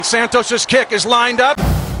Santos' kick is lined up.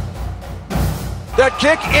 That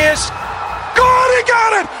kick is good. He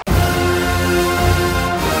got it.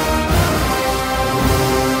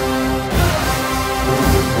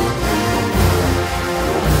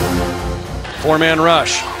 Four-man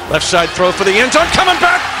rush. Left side throw for the end zone. Coming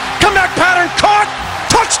back. Comeback pattern caught.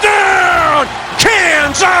 Touchdown!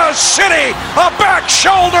 Kansas City. A back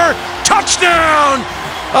shoulder touchdown.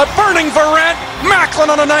 A burning Verrett. Macklin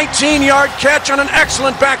on a 19-yard catch on an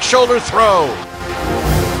excellent back shoulder throw.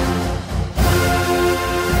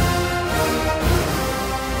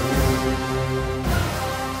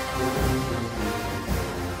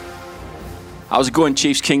 How's it going,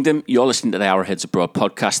 Chiefs Kingdom? You're listening to the Arrowheads Abroad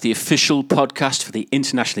podcast, the official podcast for the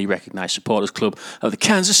internationally recognised supporters club of the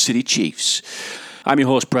Kansas City Chiefs. I'm your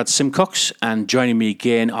host, Brad Simcox, and joining me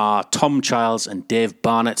again are Tom Childs and Dave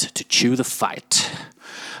Barnett to chew the fight.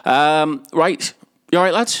 Right, you all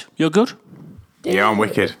right, lads? You're good? Yeah, I'm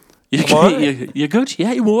wicked. You're good?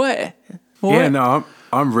 Yeah, you're all right. Yeah, no,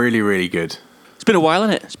 I'm really, really good. It's been a while,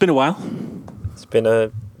 hasn't it? It's been a while. It's been a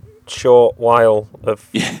short while of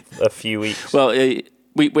a few weeks. Well,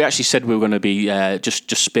 we actually said we were going to be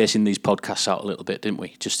just spacing these podcasts out a little bit, didn't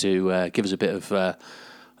we? Just to give us a bit of a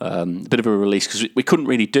release, because we couldn't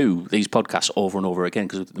really do these podcasts over and over again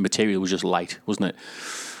because the material was just light, wasn't it?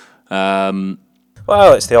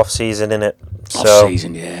 Well, it's the off season, isn't it? Off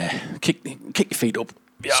season, yeah. Kick your feet up.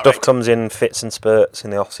 Stuff comes in fits and spurts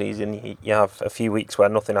in the off season. You have a few weeks where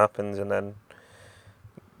nothing happens, and then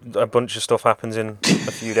a bunch of stuff happens in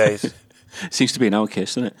a few days. Seems to be in our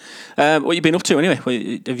case, doesn't it? What you been up to anyway?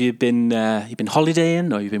 Have you been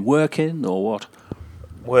holidaying, or you been working, or what?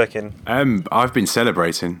 Working. I've been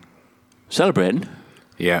celebrating. Celebrating?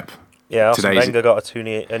 Yep. Yeah, Arsene Wenger got a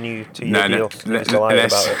new 2-year deal.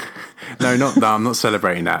 No, I'm not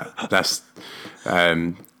celebrating that. That's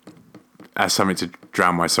something to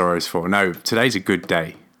drown my sorrows for. No, today's a good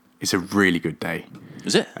day. It's a really good day.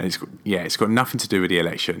 Is it? And it's got nothing to do with the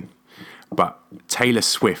election. But Taylor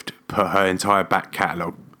Swift put her entire back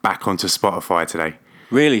catalogue back onto Spotify today.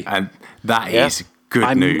 Really? And that is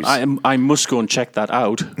good news. I must go and check that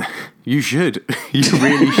out. You should. You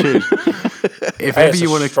really should. If ever you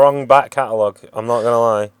want a strong back catalogue, I'm not going to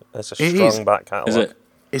lie. It's a strong back catalogue. Is it?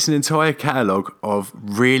 It's an entire catalogue of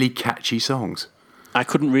really catchy songs. I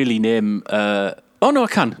couldn't really name... oh, no, I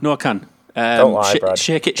can. Don't lie, Brad.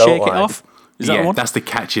 Shake It Off. Is that one? That's the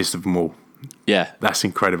catchiest of them all. Yeah. That's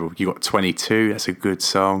incredible. You got 22. That's a good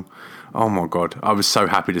song. Oh, my God. I was so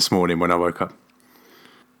happy this morning when I woke up.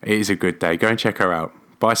 It is a good day. Go and check her out.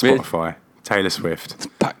 Buy Spotify. Really? Taylor Swift.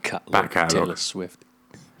 Back catalogue. Taylor Swift.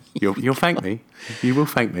 You'll thank me. You will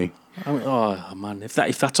thank me. Oh, man. If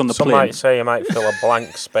that's on the Some plane... might say you might fill a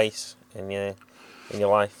blank space in your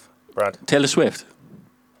life, Brad. Taylor Swift.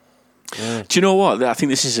 Do you know what? I think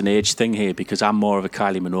this is an age thing here because I'm more of a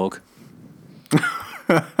Kylie Minogue.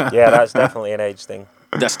 Yeah, that's definitely an age thing.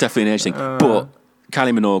 That's definitely an age thing. But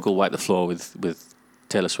Kylie Minogue will wipe the floor with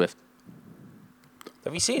Taylor Swift.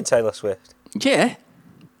 Have you seen Taylor Swift? Yeah.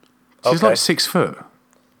 She's like 6 foot.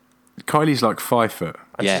 Kylie's like 5 foot.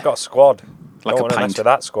 And she's got a squad. Like Don't a want to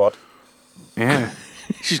that squad. Yeah.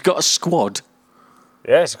 She's got a squad.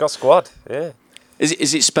 Yeah, she's got a squad. Yeah.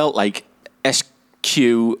 Is it spelt like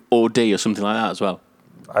SQOD or something like that as well?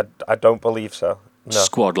 I don't believe so. No.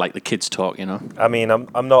 Squad, like the kids talk, you know. I mean,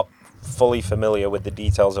 I'm not fully familiar with the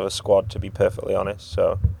details of a squad, to be perfectly honest.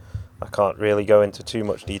 So I can't really go into too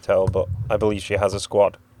much detail, but I believe she has a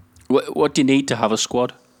squad. What do you need to have a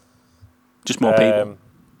squad? Just more people.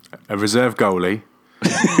 A reserve goalie,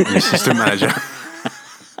 an assistant manager,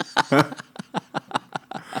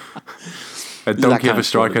 a donkey of a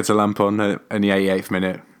striker to lamp on in the 88th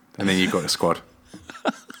minute, and then you've got a squad.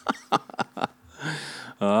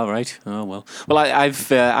 All right. Oh well. Well,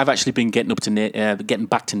 I've actually been getting getting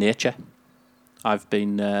back to nature. I've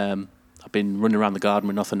been running around the garden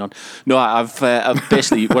with nothing on. No, I've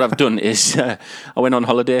basically what I've done is I went on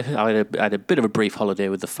holiday. I had a bit of a brief holiday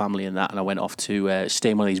with the family and that, and I went off to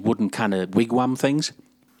stay in one of these wooden kind of wigwam things.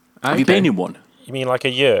 Okay. Have you been in one? You mean like a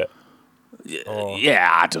yurt? Yeah,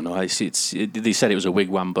 I don't know. They said it was a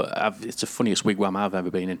wigwam, but it's the funniest wigwam I've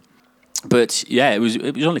ever been in. But yeah, it was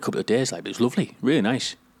only a couple of days, but it was lovely, really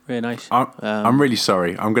nice. I'm really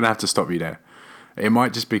sorry. I'm going to have to stop you there. It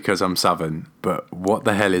might just be because I'm Southern, but what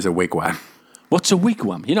the hell is a wigwam? What's a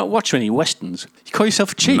wigwam? You're not watching any westerns. You call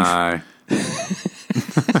yourself a chief? No.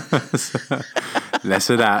 Less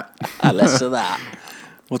of that. Less of that.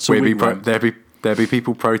 What's a wigwam? There'll be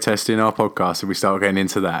people protesting our podcast if we start getting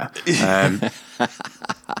into that.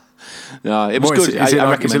 No, it was good. Is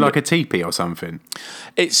it like a teepee or something?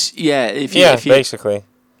 It's if basically.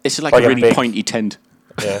 It's like a really pointy tent.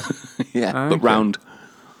 Yeah. Yeah, Oh, but okay. round.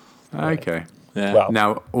 Okay. Yeah. Well,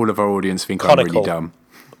 Now all of our audience think I'm Conical. really dumb.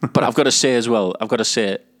 But I've got to say as well, the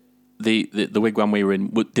wigwam we were in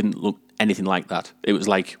didn't look anything like that. It was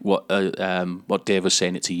like what Dave was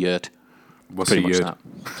saying. It's a yurt. What's Pretty a much yurt?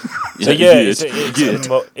 that. So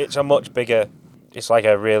Yurt. it's a much bigger. It's like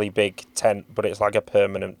a really big tent, but it's like a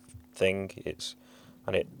permanent thing.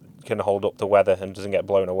 And it can hold up the weather and doesn't get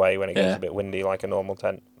blown away when it gets Yeah. a bit windy, like a normal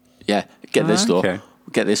tent. Yeah. Get this Okay. though.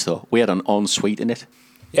 Get this though. We had an ensuite in it.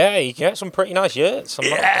 Yeah, you get some pretty nice yurts. I'm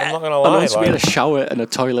not gonna And lie. also we had a Like, shower and a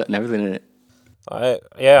toilet and everything in it.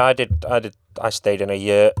 I stayed in a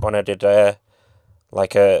yurt when I did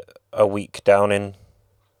like a week down in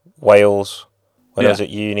Wales when I was Yeah. at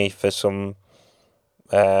uni for some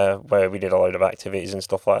where we did a load of activities and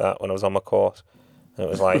stuff like that when I was on my course. And it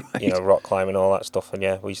was like Right. rock climbing and all that stuff. And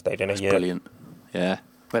yeah, we stayed in a yurt. Brilliant. Yeah.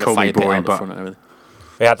 We had Call a me fire pit boring, out the but- front and everything.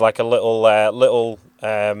 We had like a little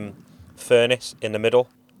furnace in the middle.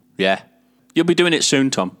 Yeah. You'll be doing it soon,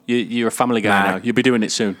 Tom. You're a family guy Nah. now. You'll be doing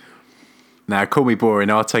it soon. Now, call me boring.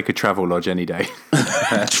 I'll take a travel lodge any day.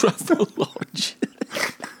 Travel lodge.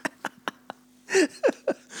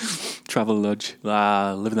 Travel lodge.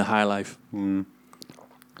 Living the high life. No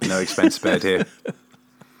expense spared here.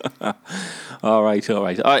 All right.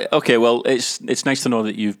 Okay, well, it's nice to know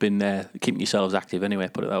that you've been keeping yourselves active anyway,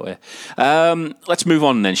 put it that way. Let's move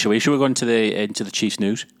on then, shall we? Shall we go into the Chiefs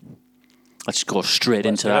news? Let's go straight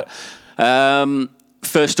into do that.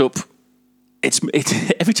 First up, it's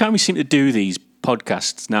every time we seem to do these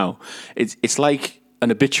podcasts now, it's like an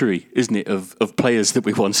obituary, isn't it, of players that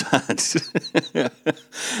we once had.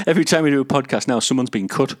 Every time we do a podcast now, someone's been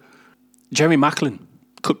cut. Jeremy Macklin,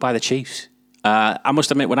 cut by the Chiefs. I must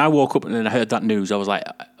admit, when I woke up and I heard that news, I was like,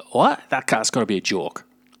 what? That's got to be a joke.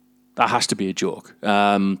 That has to be a joke.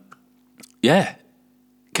 Yeah.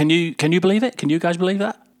 Can you believe it? Can you guys believe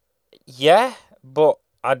that? Yeah, but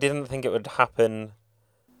I didn't think it would happen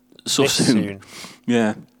So this soon.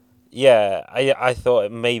 Yeah. Yeah, I thought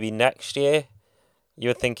it maybe next year. You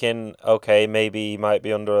were thinking, okay, maybe he might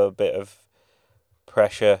be under a bit of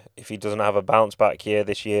pressure if he doesn't have a bounce back year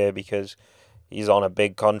this year because he's on a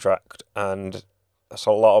big contract and that's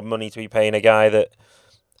a lot of money to be paying a guy that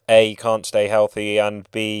A, can't stay healthy and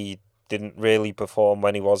B, didn't really perform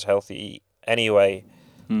when he was healthy anyway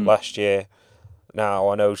last year. Now,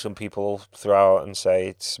 I know some people throw out and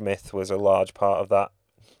say Smith was a large part of that.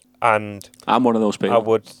 And I'm one of those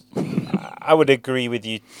people. I would agree with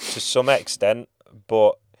you to some extent,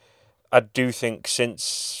 but I do think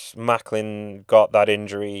since Macklin got that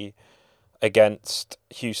injury against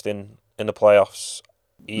Houston in the playoffs,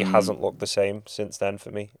 he hasn't looked the same since then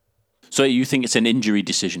for me. So you think it's an injury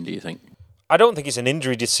decision, do you think? I don't think it's an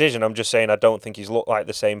injury decision. I'm just saying I don't think he's looked like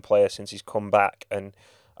the same player since he's come back. And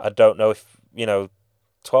I don't know if,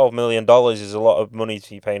 $12 million is a lot of money to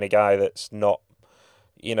be paying a guy that's not,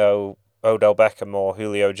 Odell Beckham or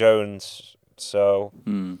Julio Jones. So,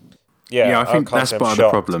 Yeah, I think can't that's say I'm part of the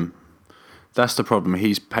shocked. problem. That's the problem.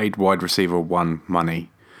 He's paid wide receiver one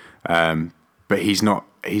money, but he's not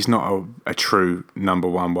a true number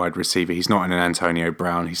one wide receiver. He's not an Antonio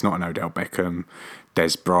Brown. He's not an Odell Beckham,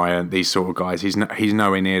 Des Bryant. These sort of guys. He's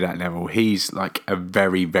nowhere near that level. He's like a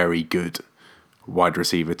very, very good wide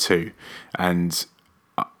receiver too, and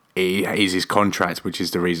it is his contract, which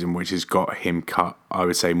is the reason which has got him cut. I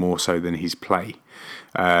would say more so than his play.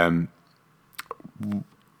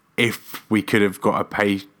 If we could have got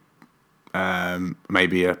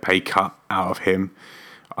maybe a pay cut out of him,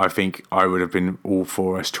 I think I would have been all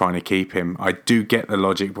for us trying to keep him. I do get the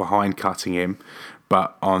logic behind cutting him,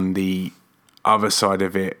 but on the other side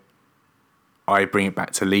of it, I bring it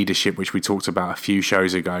back to leadership, which we talked about a few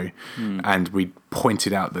shows ago, and we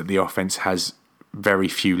pointed out that the offense has very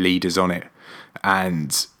few leaders on it,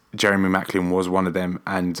 and Jeremy Macklin was one of them.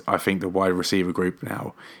 And I think the wide receiver group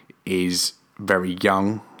now is very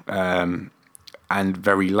young and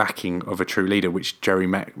very lacking of a true leader, which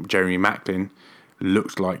Jeremy Macklin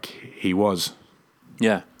looked like he was.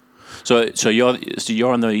 Yeah. So you're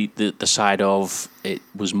on the side of it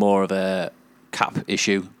was more of a cap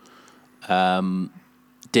issue.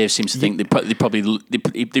 Dave seems to think they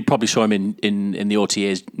probably saw him in the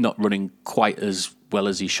OTAs not running quite as well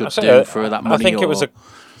as he should do for that money. I think it was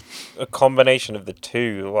a combination of the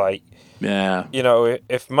two. Like, yeah.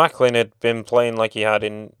 If Macklin had been playing like he had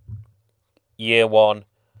in year one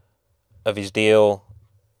of his deal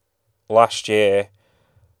last year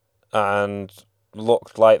and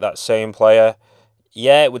looked like that same player,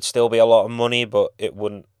 yeah, it would still be a lot of money, but it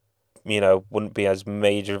wouldn't be as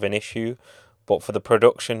major of an issue. But for the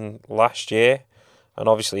production last year and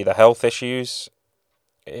obviously the health issues,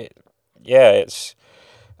 it's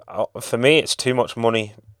for me, it's too much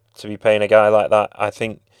money to be paying a guy like that. I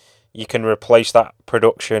think you can replace that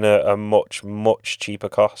production at a much, much cheaper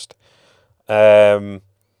cost. And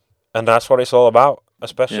that's what it's all about,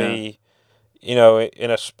 especially, in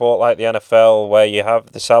a sport like the NFL where you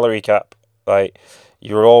have the salary cap. Like,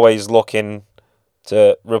 you're always looking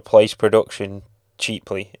to replace production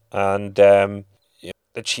cheaply. And the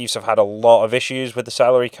Chiefs have had a lot of issues with the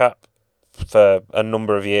salary cap for a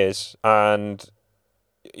number of years. And,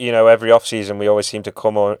 every offseason we always seem to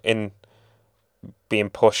come in being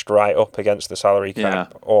pushed right up against the salary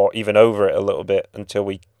cap or even over it a little bit until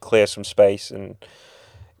we clear some space. And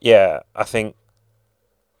I think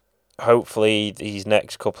hopefully these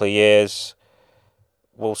next couple of years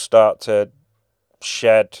we'll start to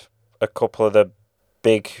shed a couple of the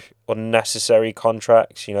big unnecessary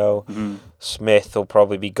contracts. Smith will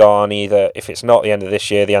probably be gone either, if it's not the end of this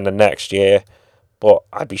year, the end of next year, but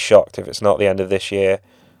I'd be shocked if it's not the end of this year.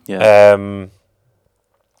 And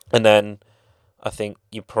then I think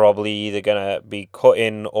you're probably either going to be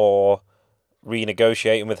cutting or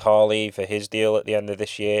renegotiating with Harley for his deal at the end of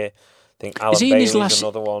this year. I think Alan Bailey's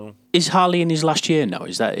another one. Is Harley in his last year now?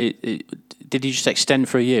 Is that did he just extend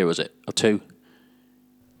for a year, was it? Or two?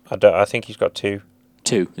 I think he's got two.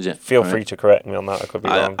 Two, is it? Feel free to correct me on that. I could be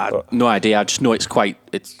wrong. But no idea. I just know it's quite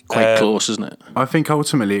close, isn't it? I think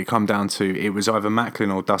ultimately it come down to it was either Macklin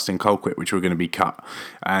or Dustin Colquitt which were going to be cut,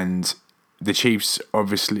 and the Chiefs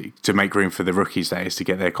obviously, to make room for the rookies, that is, to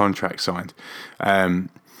get their contract signed.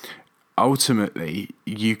 Ultimately,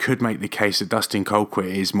 you could make the case that Dustin Colquitt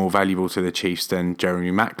is more valuable to the Chiefs than Jeremy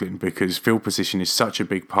Macklin because field position is such a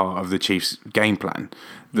big part of the Chiefs' game plan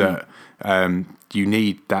that you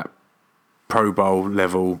need that Pro Bowl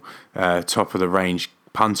level, top of the range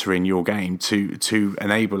punter in your game to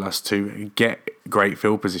enable us to get great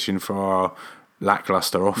field position for our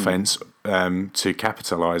lackluster offense to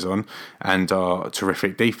capitalise on, and our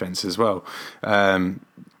terrific defense as well.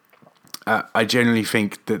 I generally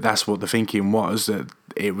think that that's what the thinking was, that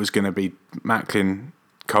it was going to be Macklin,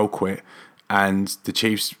 Colquitt, and the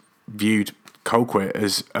Chiefs viewed Colquitt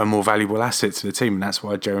as a more valuable asset to the team, and that's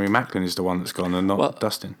why Jeremy Macklin is the one that's gone and not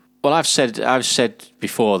Dustin. Well, I've said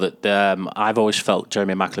before that I've always felt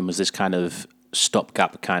Jeremy Macklin was this kind of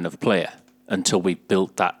stopgap kind of player until we've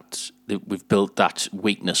built that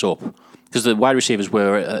weakness up, because the wide receivers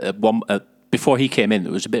were before he came in,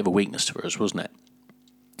 there was a bit of a weakness for us, wasn't it?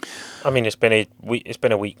 I mean, it's been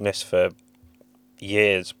a weakness for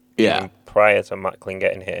years, even prior to Macklin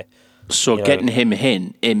getting here. So getting him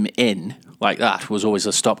in like that was always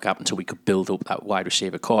a stopgap until we could build up that wide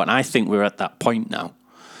receiver core. And I think we're at that point now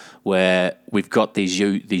where we've got these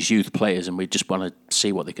youth players, and we just want to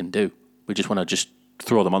see what they can do. We just want to just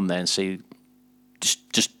throw them on there and see,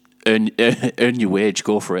 just earn your wage,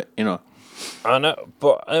 go for it, I know,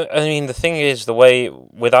 but I mean, the thing is, the way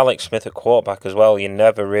with Alex Smith at quarterback as well, you're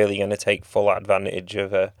never really going to take full advantage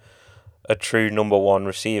of a true number one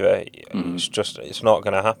receiver. It's not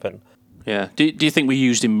going to happen. Yeah. Do you think we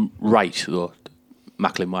used him right though,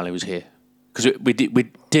 Macklin, while he was here? Because we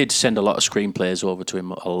did send a lot of screen plays over to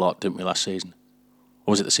him a lot, didn't we, last season?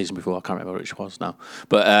 Or was it the season before? I can't remember which it was now.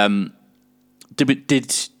 But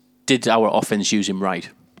did our offense use him right?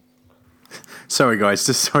 Sorry, guys.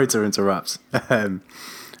 Just sorry to interrupt.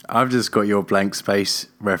 I've just got your blank space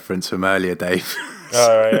reference from earlier, Dave.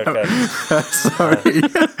 All right, okay. Sorry.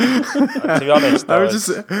 To be honest, I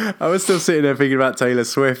was still sitting there thinking about Taylor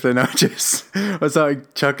Swift, and I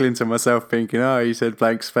started chuckling to myself, thinking, "Oh, you said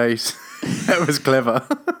blank space." That was clever.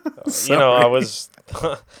 I was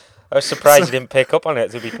surprised you didn't pick up on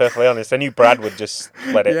it. To be perfectly honest, I knew Brad would just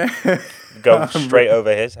let it go straight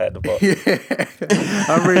over his head. But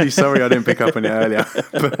I'm really sorry I didn't pick up on it earlier.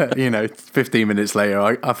 But 15 minutes later,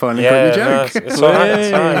 I finally got the joke. No, it's all right.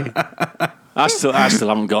 It's all right. I still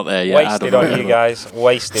haven't got there yet. Wasted on you guys.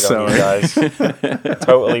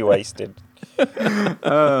 Totally wasted.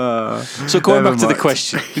 So going back to the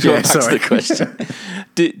question.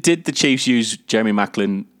 Did the Chiefs use Jeremy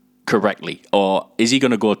Macklin correctly, or is he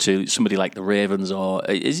going to go to somebody like the Ravens, or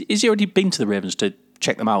is he already been to the Ravens to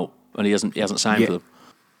check them out and he hasn't signed for them?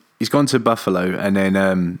 He's gone to Buffalo and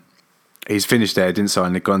then he's finished there, didn't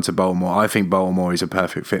sign, and gone to Baltimore. I think Baltimore is a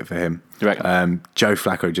perfect fit for him. Right. Joe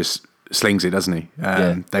Flacco just slings it, doesn't he?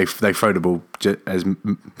 They throw the ball as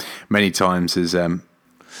many times as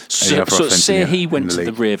so say he went to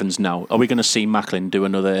the Ravens now. Are we going to see Macklin do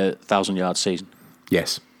another 1,000-yard season?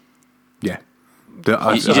 Yes. Yeah.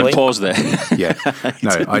 You did pause there. Yeah.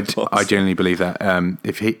 No, I genuinely believe that.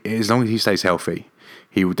 As long as he stays healthy,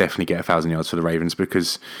 he will definitely get 1,000 yards for the Ravens,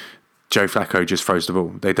 because Joe Flacco just throws the ball.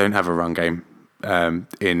 They don't have a run game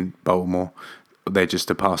in Baltimore. they're just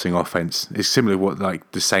a passing offense. It's similar to what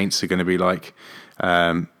like the Saints are going to be like,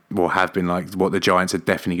 have been like. What the Giants are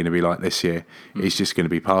definitely going to be like this year. It's just going to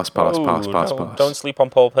be pass. Don't sleep on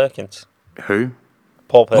Paul Perkins. Who?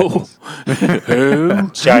 Paul Perkins.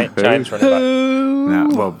 Giants running back. No,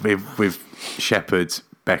 well, with Shepard,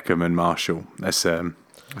 Beckham, and Marshall, that's a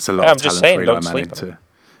lot of talent for Eli Manning to.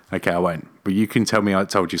 Okay, I won't. But you can tell me I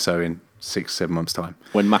told you so in 6-7 months' time.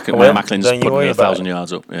 When Macklin's putting 1,000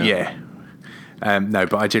 yards up. Yeah. No,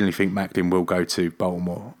 but I generally think Macklin will go to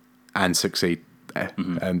Baltimore and succeed there.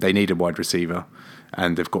 They need a wide receiver,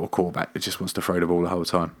 and they've got a quarterback that just wants to throw the ball the whole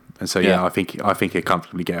time. And so, I think he'll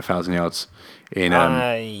comfortably get 1,000 yards in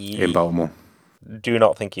Baltimore. Do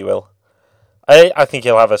not think he will. I think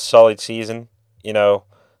he'll have a solid season.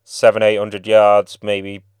 700-800 yards,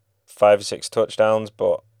 maybe 5 or 6 touchdowns.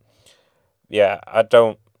 But yeah, I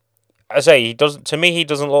don't. I say he doesn't. To me, he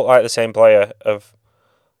doesn't look like the same player of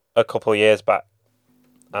a couple of years back.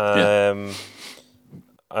 And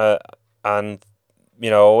I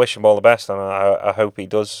wish him all the best, and I hope he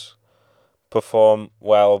does perform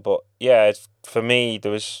well. But yeah, for me,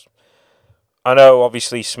 I know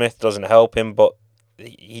obviously Smith doesn't help him, but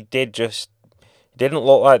he didn't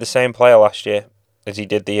look like the same player last year as he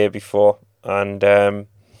did the year before, and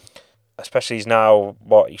especially he's now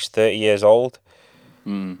he's 30 years old.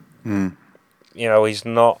 He's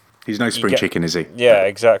not. He's no spring chicken, is he? Yeah,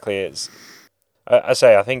 exactly. I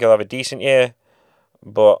think he'll have a decent year,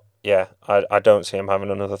 but yeah, I don't see him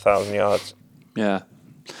having another 1,000 yards. Yeah.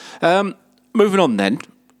 Moving on then,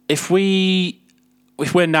 if we're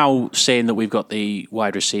now saying that we've got the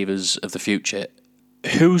wide receivers of the future,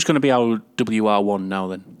 who's going to be our WR1 now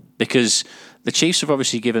then? Because the Chiefs have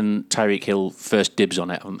obviously given Tyreek Hill first dibs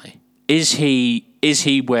on it, haven't they? Is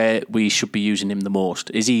he where we should be using him the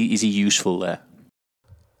most? Is he useful there?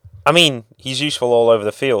 I mean, he's useful all over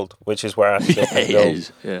the field, which is where I still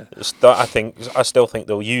think I still think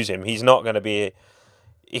they'll use him. He's not going to be.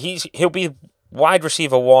 He'll be wide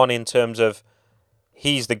receiver 1 in terms of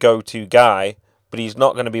he's the go-to guy, but he's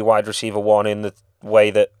not going to be wide receiver 1 in the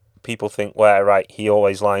way that people think. Where he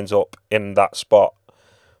always lines up in that spot.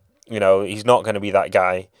 He's not going to be that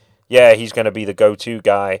guy. Yeah, he's going to be the go-to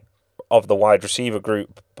guy of the wide receiver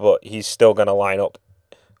group, but he's still going to line up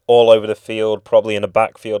all over the field, probably in the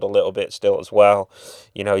backfield a little bit still as well.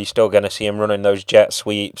 You're still going to see him running those jet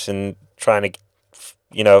sweeps and trying to,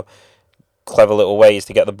 clever little ways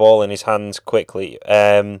to get the ball in his hands quickly.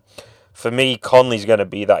 For me, Conley's going to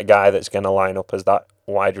be that guy that's going to line up as that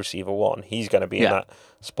wide receiver 1. He's going to be in that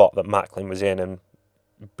spot that Macklin was in and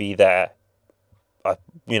be there,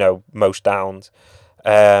 most downs.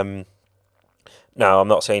 Now, I'm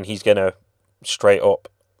not saying he's going to straight up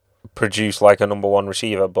produce like a number 1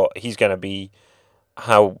 receiver, but he's going to be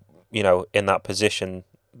in that position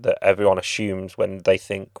that everyone assumes when they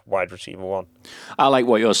think wide receiver 1. I like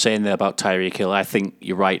what you're saying there about Tyreek Hill. I think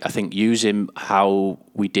you're right. I think use him how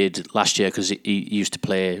we did last year, because he used to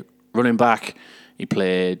play running back, he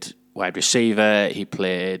played wide receiver, he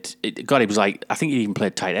was like, I think he even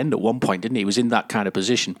played tight end at one point, didn't he? He was in that kind of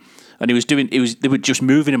position, and they were just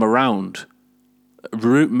moving him around,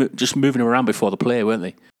 before the play, weren't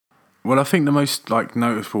they? Well, I think the most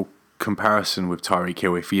noticeable comparison with Tyreek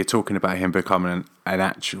Hill, if you're talking about him becoming an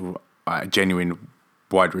actual genuine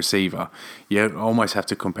wide receiver, you almost have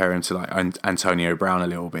to compare him to Antonio Brown a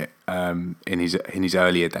little bit in his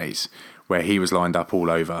earlier days, where he was lined up all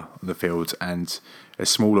over the field and a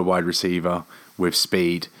smaller wide receiver with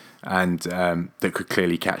speed and that could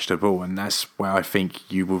clearly catch the ball. And that's where I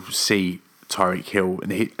think you will see Tyreek Hill.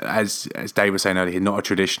 And as Dave was saying earlier, not a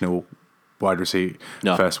traditional wide receiver,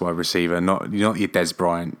 first wide receiver, not your Des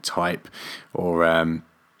Bryant type or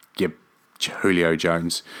your Julio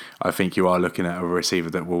Jones. I think you are looking at a receiver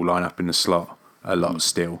that will line up in the slot a lot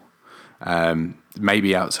still.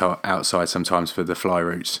 Maybe outside sometimes for the fly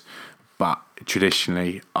routes, but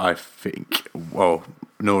traditionally, I think,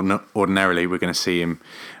 ordinarily we're going to see him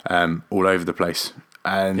all over the place,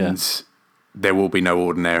 and there will be no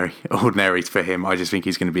ordinary for him. I just think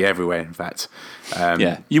he's going to be everywhere. In fact,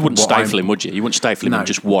 you wouldn't stifle him, would you? You wouldn't stifle him in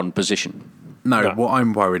just one position. No, what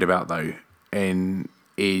I'm worried about though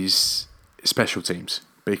is special teams,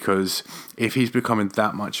 because if he's becoming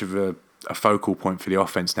that much of a focal point for the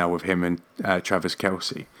offense now with him and Travis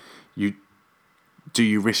Kelce,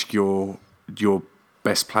 you risk your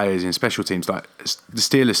best players in special teams? Like the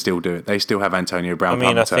Steelers still do it. They still have Antonio Brown.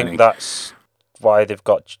 I think that's why they've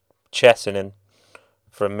got Chesson in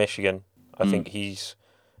from Michigan. I think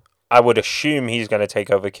I would assume he's going to take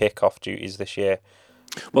over kickoff duties this year.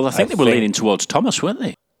 Well, I think they were leaning towards Thomas, weren't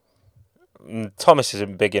they? Thomas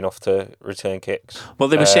isn't big enough to return kicks. Well,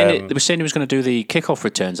 they were saying he was going to do the kickoff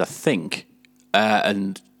returns, I think,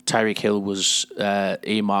 and Tyreek Hill was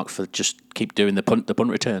earmarked for just keep doing the punt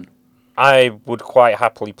return. I would quite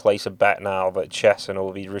happily place a bet now that Chesson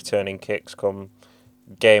will be returning kicks come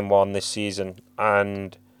game 1 this season,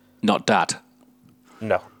 and Not Dad.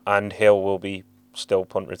 no, and Hill will be still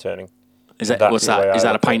punt returning. Is that That's what's the way that? I Is that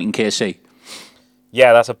a look at pint it. in KC?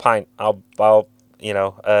 Yeah, that's a pint. I'll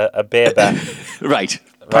a beer bet Right.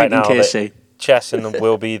 right Pint in now KC. that Chesson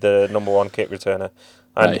will be the number 1 kick returner,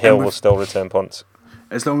 and Right. Hill And will still return punts.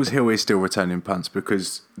 As long as Hill is still returning punts,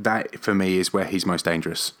 because that for me is where he's most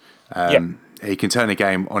dangerous. He can turn a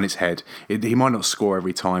game on its head. He might not score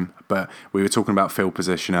every time, but we were talking about field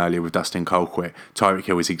position earlier with Dustin Colquitt. Tyreek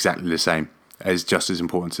Hill is exactly the same, as just as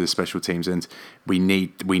important to the special teams, and we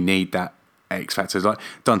need that X factors like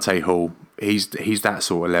Dante Hall. He's that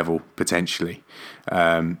sort of level potentially.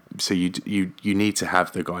 So you need to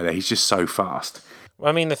have the guy there. He's just so fast.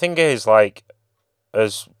 I mean, the thing is, like,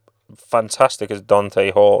 as fantastic as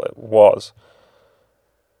Dante Hall was,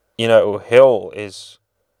 Hill is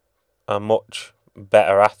a much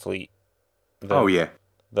better athlete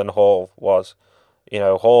than Hall was.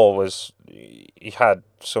 He had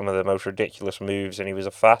some of the most ridiculous moves and he was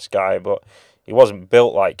a fast guy, but he wasn't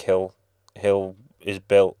built like Hill. Hill is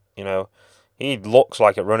built, he looks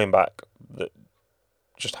like a running back that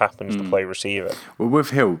just happens to play receiver. Well,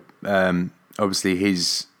 with Hill, obviously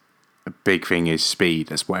his big thing is speed.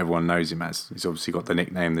 That's what everyone knows him as. He's obviously got the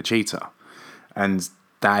nickname the Cheetah. And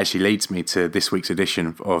that actually leads me to this week's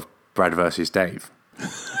edition of Brad versus Dave.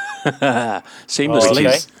 Seamlessly.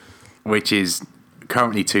 Okay. Which is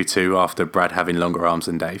currently 2-2 after Brad having longer arms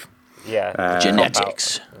than Dave. Yeah.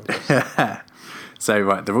 Genetics. So,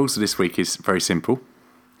 right, the rules of this week is very simple.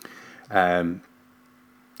 Well,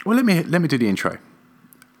 let me do the intro.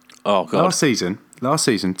 Oh, God. Last season,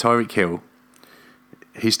 Tyreek Hill,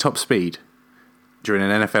 his top speed during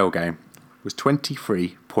an NFL game was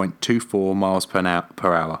 23.24 miles per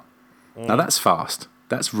hour. Now, that's fast.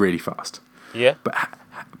 That's really fast. Yeah.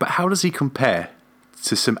 But how does he compare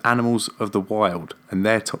to some animals of the wild and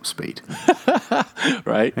their top speed?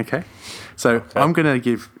 Right. Okay. So I'm going to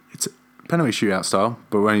give, it's penalty shootout style,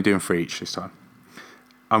 but we're only doing 3 each this time.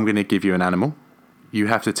 I'm going to give you an animal. You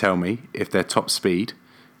have to tell me if their top speed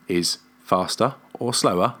is faster or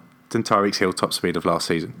slower than Tyreek Hill's top speed of last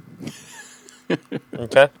season.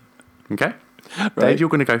 Okay. Okay? Right.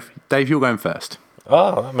 Dave, you're going first.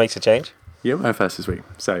 Oh, that makes a change. You're going first this week.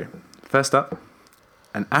 So, first up,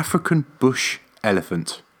 an African bush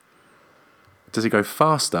elephant. Does it go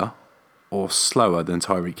faster or slower than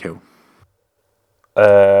Tyreek Hill?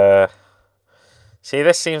 See,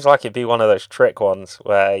 this seems like it'd be one of those trick ones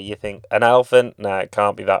where you think an elephant, nah, it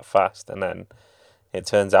can't be that fast, and then it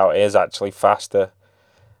turns out it is actually faster.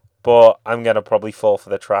 But I'm going to probably fall for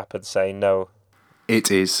the trap and say no.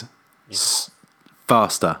 It is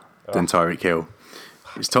faster than Tyreek Hill.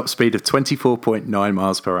 His top speed of 24.9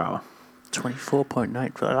 miles per hour. 24.9.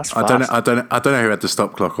 That's fast. I don't know who had the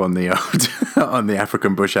stop clock on the on the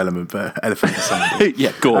African bush elephant or something.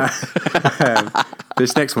 Yeah, go on.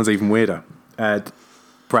 This next one's even weirder.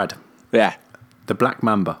 Brad, Yeah. the Black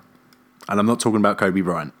Mamba, and I'm not talking about Kobe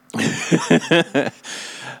Bryant. The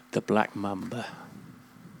Black Mamba.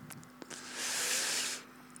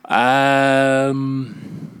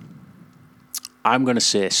 I'm going to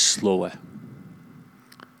say slower.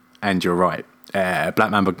 And you're right. Black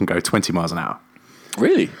Mamba can go 20 miles an hour.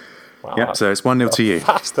 Really? Wow, Yeah, so it's 1-0 to you.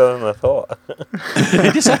 faster than I thought.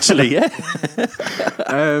 It is actually, yeah.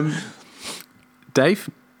 Dave,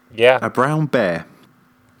 Yeah. a brown bear.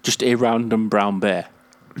 Just a random brown bear.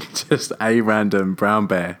 Just a random brown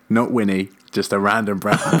bear. Not Winnie, just a random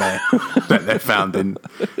brown bear that they found in,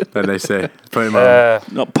 that they say, put him on.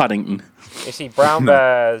 Not Paddington. You see, brown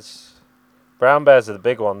bears. Brown bears are the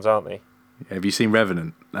big ones, aren't they? Have you seen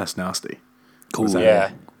Revenant? That's nasty. Cool. Was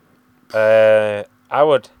that- Yeah.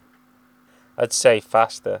 I'd say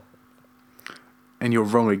faster. And you're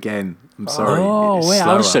wrong again. I'm sorry. Oh, It's wait, I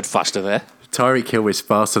slower. would have said faster there. Tyreek Hill is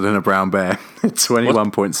faster than a brown bear.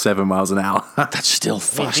 21.7 miles an hour. That's still I mean,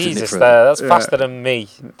 fast, isn't it? Jesus, for a- that's faster than me,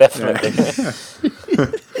 definitely.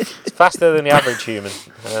 It's faster than the average human.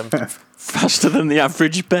 Faster than the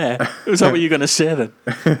average bear. Was that what you're going to say then?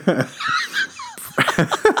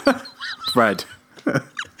 Brad,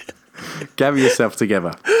 gather yourself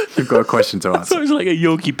together. You've got a question to I thought answer. it was like a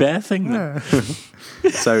Yogi Bear thing then.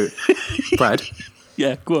 So, Brad,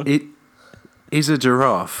 Yeah, go on. is a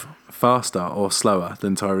giraffe faster or slower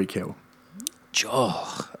than Tyreek Hill?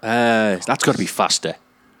 Oh, that's got to be faster.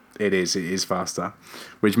 It is faster,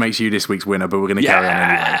 which makes you this week's winner. But we're going to carry on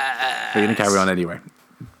anyway. We're going to carry on anyway.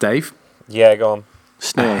 Dave, Yeah, go on. a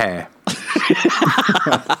Snail. hare,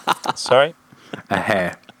 Sorry? a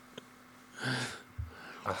hare.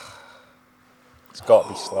 It's got to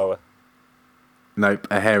be slower. Nope,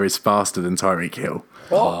 a hare is faster than Tyreek Hill.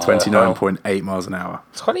 What? 29.8 miles an hour.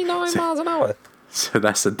 29 miles an hour? So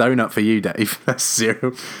that's a donut for you, Dave. That's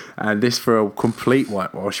 0. And this for a complete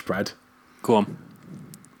whitewash, Brad. Go on.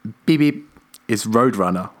 Beep beep is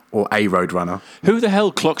Roadrunner or a Roadrunner. Who the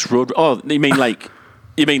hell clocks road? Oh, you mean like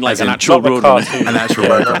As an in- actual Not the road runner? cartoon. An actual Yeah,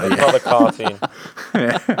 Roadrunner, not the cartoon.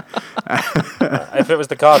 If it was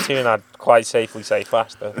the cartoon, I'd quite safely say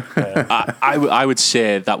faster. I would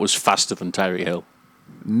say that was faster than Tyreek Hill.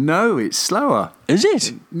 No, it's slower. Is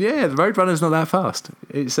it? Yeah, the Roadrunner's not that fast.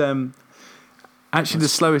 It's actually the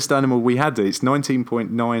slowest animal we had. It's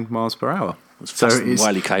 19.9 miles per hour. faster than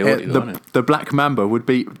Wile E. Coyote, though, isn't it? The Black Mamba would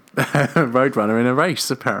beat Roadrunner in a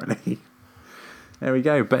race, apparently. There we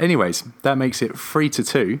go. But anyways, that makes it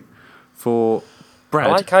 3-2 for Brad.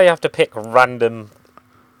 I like how you have to pick random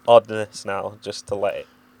oddness now just to let it,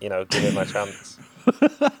 give him a chance.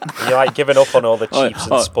 You're like giving up on all the Chiefs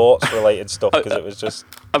and sports related stuff because it was just.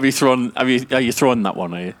 Are you throwing that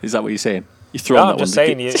one? Are you? Is that what you're saying? You're No, throwing I'm that just one.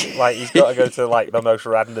 saying, he's got to go to like the most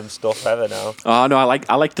random stuff ever now. Oh no, I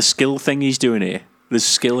like the skill thing he's doing here. There's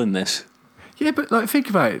skill in this. Yeah, but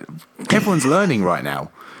think about it. Everyone's learning right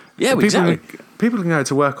now. Yeah, So exactly. People can go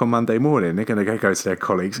to work on Monday morning. They're going to go to their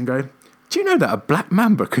colleagues and go, "Do you know that a black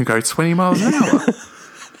mamba can go 20 miles an hour?"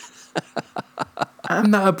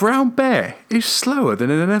 And that a brown bear is slower than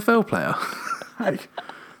an NFL player.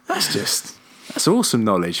 That's awesome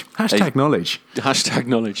knowledge. Hashtag knowledge. Hashtag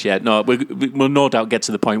knowledge. Yeah, no, we'll no doubt get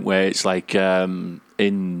to the point where it's like in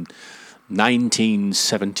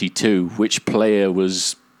 1972, which player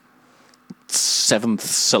was 7th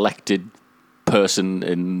selected person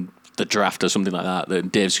in the draft or something like that. Then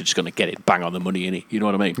Dave's just going to get it bang on the money, innit? You know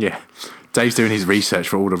what I mean? Yeah. Dave's doing his research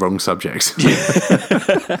for all the wrong subjects.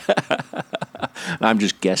 I'm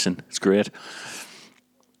just guessing. It's great.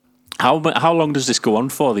 How long does this go on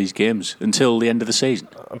for, these games? Until the end of the season?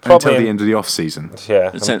 Until the end of the off season. Yeah,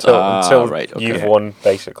 until right, okay. you've won,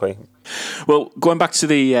 basically. Well, going back to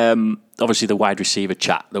the obviously the wide receiver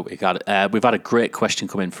chat that we got, we've had a great question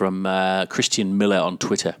come in from Christian Miller on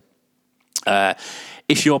Twitter.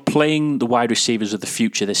 If you're playing the wide receivers of the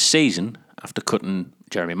future this season, after cutting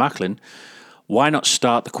Jeremy Maclin, why not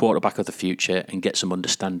start the quarterback of the future and get some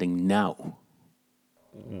understanding now?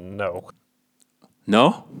 No.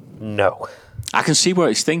 No? No. I can see what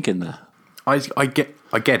he's thinking there. I get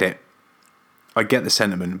it. I get the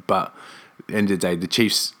sentiment, but at the end of the day, the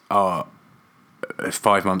Chiefs are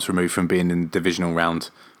 5 months removed from being in the divisional round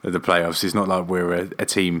of the playoffs. It's not like we're a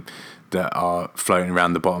team that are floating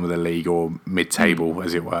around the bottom of the league or mid-table,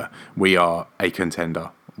 as it were. We are a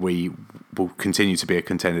contender. We will continue to be a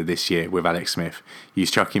contender this year with Alex Smith.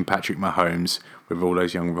 He's chucking Patrick Mahomes with all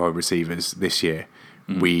those young wide receivers this year.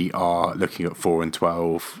 We are looking at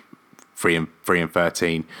 4-12,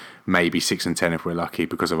 3-13, maybe 6-10 if we're lucky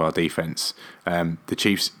because of our defense. The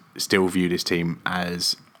Chiefs still view this team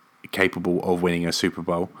as capable of winning a Super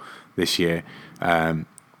Bowl this year.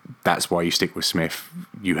 That's why you stick with Smith.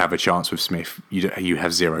 You have a chance with Smith. You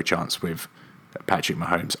have zero chance with Patrick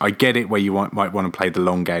Mahomes. I get it where you might want to play the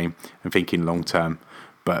long game and thinking long term,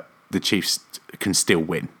 but the Chiefs can still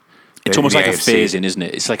win. It's almost like a phasing, isn't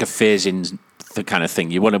it? It's like a phasing the kind of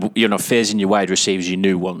thing. You want to, phasing your wide receivers, your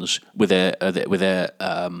new ones, with a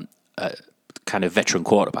kind of veteran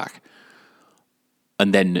quarterback,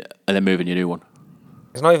 and then moving your new one.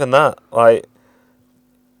 It's not even that. Like,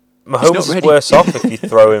 Mahomes is worse off if you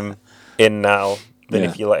throw him in now than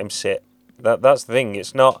if you let him sit. That's the thing.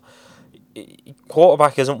 It's not.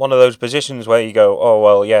 Quarterback isn't one of those positions where you go, oh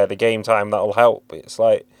well, yeah, the game time that'll help. It's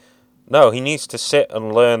like, no, he needs to sit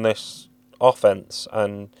and learn this offense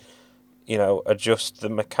and adjust the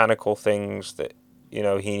mechanical things that he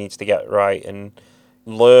needs to get right and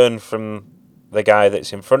learn from the guy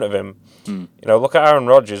that's in front of him. Look at Aaron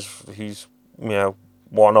Rodgers, who's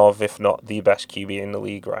one of, if not the best QB in the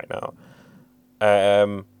league right now.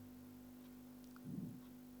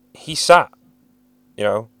 He sat.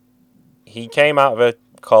 He came out of a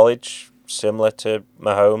college similar to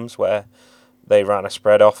Mahomes, where they ran a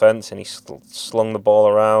spread offense and he slung the ball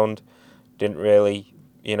around, didn't really,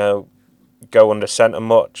 go under center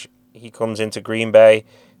much. He comes into Green Bay,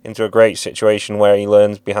 into a great situation where he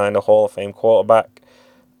learns behind a Hall of Fame quarterback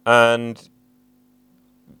and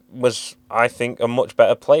was, I think, a much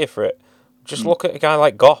better player for it. Just look at a guy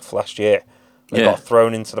like Goff last year. They got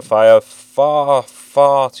thrown into the fire far,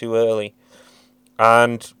 far too early.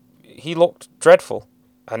 And he looked dreadful.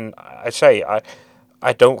 And I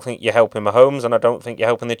don't think you're helping Mahomes, and I don't think you're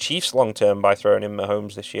helping the Chiefs long term by throwing in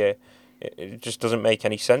Mahomes this year. It just doesn't make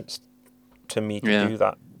any sense to me to do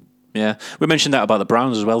that. Yeah, we mentioned that about the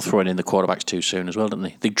Browns as well, throwing in the quarterbacks too soon as well, didn't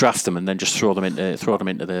they? They draft them and then just throw them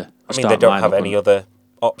into the. I mean, they don't have any other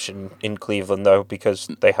option in Cleveland though, because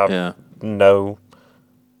they have no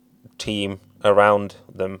team around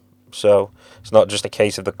them. So it's not just a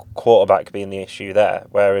case of the quarterback being the issue there.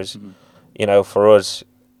 Whereas, for us,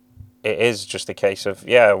 it is just a case of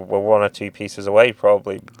we're one or two pieces away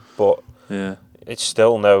probably, but it's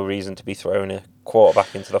still no reason to be throwing a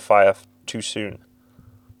quarterback into the fire too soon.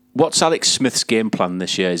 What's Alex Smith's game plan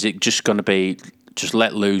this year? Is it just going to be just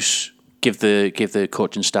let loose, give the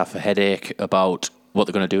coaching staff a headache about what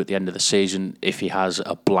they're going to do at the end of the season if he has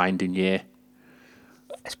a blinding year?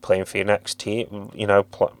 It's playing for your next team,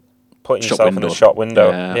 putting yourself in the shop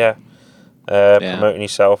window. Promoting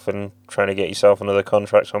yourself and trying to get yourself another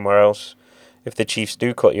contract somewhere else. If the Chiefs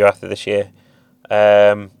do cut you after this year,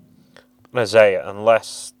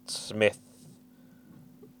 unless Smith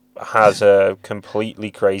has a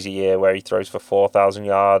completely crazy year where he throws for 4,000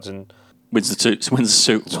 yards and wins the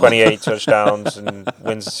Super Bowl, 28 touchdowns and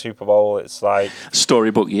wins the Super Bowl, it's like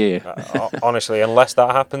storybook year. Honestly, unless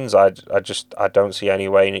that happens, I don't see any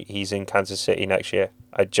way he's in Kansas City next year.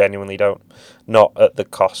 I genuinely don't. Not at the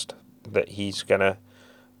cost that he's gonna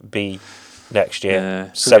be next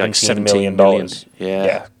year. $17 million.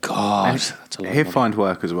 Yeah. God, that's a lot. He'll find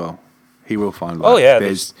work as well. He will find work. Oh yeah,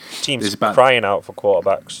 there's teams crying out for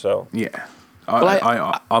quarterbacks. So yeah,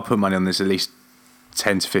 I'll put money on there's at least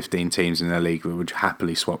 10 to 15 teams in the league that would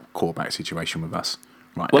happily swap quarterback situation with us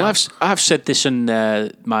right now. I've said this in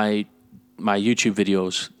my YouTube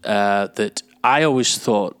videos that I always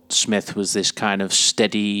thought Smith was this kind of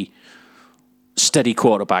steady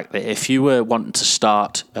quarterback, that if you were wanting to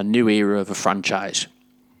start a new era of a franchise,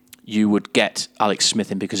 you would get Alex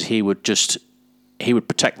Smith in, because he would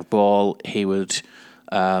protect the ball. He would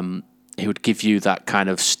give you that kind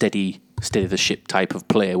of steady the ship type of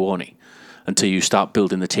player, won't he? Until you start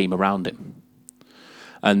building the team around him.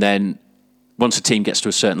 And then once a team gets to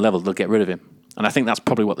a certain level, they'll get rid of him. And I think that's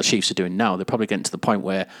probably what the Chiefs are doing now. They're probably getting to the point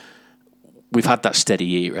where we've had that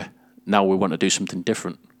steady era. Now we want to do something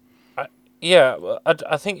different.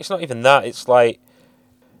 I think it's not even that. It's like,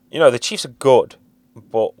 the Chiefs are good,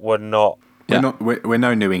 but we're not. We're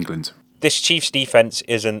no New England. This Chiefs defense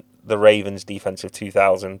isn't the Ravens defense of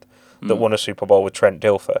 2000 that won a Super Bowl with Trent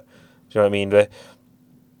Dilfer. Do you know what I mean?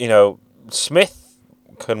 Smith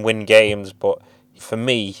can win games, but for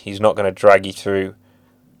me, he's not going to drag you through.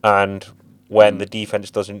 And when the defense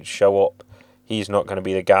doesn't show up, he's not going to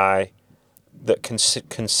be the guy that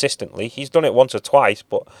consistently, he's done it once or twice,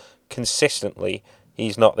 but consistently,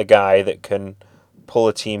 he's not the guy that can pull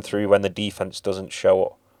a team through when the defense doesn't show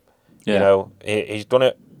up. Yeah. He's done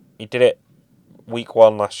it. He did it week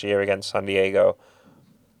 1 last year against San Diego.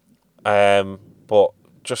 But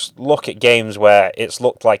just look at games where it's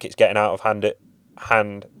looked like it's getting out of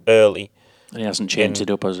hand early. And he hasn't changed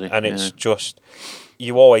it up, has he? And it's just,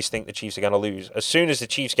 you always think the Chiefs are going to lose. As soon as the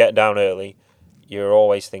Chiefs get down early, you're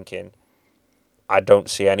always thinking, I don't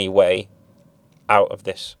see any way out of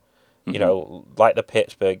this. Like the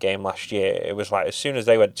Pittsburgh game last year, it was like as soon as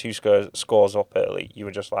they went 2 scores up early, you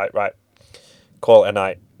were just like, right, call it a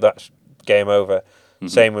night. That's game over.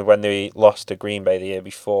 Same with when they lost to Green Bay the year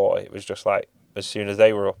before. It was just like, as soon as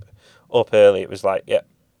they were up early, it was like, yeah,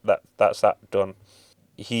 that's that done.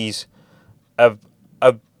 He's a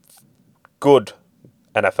good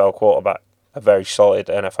NFL quarterback, a very solid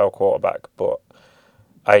NFL quarterback, but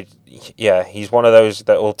he's one of those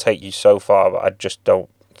that will take you so far, but I just don't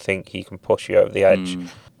think he can push you over the edge.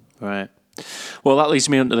 Right. Well, that leads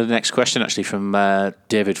me on to the next question, actually, from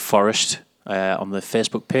David Forrest on the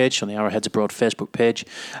Facebook page, on the Arrowheads Abroad Facebook page.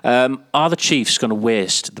 Are the Chiefs going to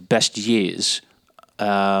waste the best years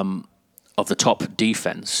of the top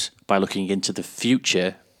defense by looking into the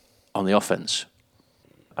future on the offense?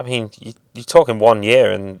 I mean, you're talking 1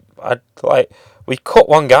 year, and we cut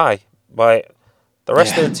one guy. The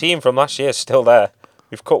rest of the team from last year is still there.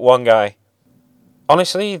 We've cut one guy.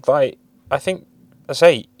 Honestly, I think,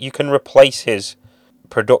 you can replace his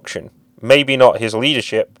production. Maybe not his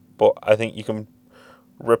leadership, but I think you can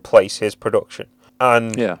replace his production.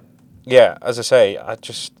 And as I say, I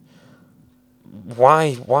just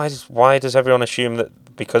why does everyone assume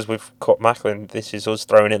that because we've cut Macklin, this is us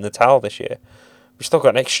throwing in the towel this year? We've still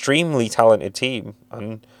got an extremely talented team,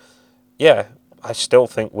 and I still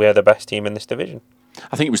think we're the best team in this division.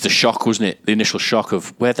 I think it was the shock, wasn't it? The initial shock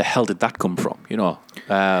of where the hell did that come from?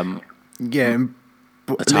 But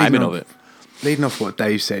the timing of it. leading off what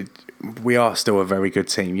Dave said, we are still a very good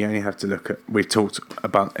team. You only have to look at. We've talked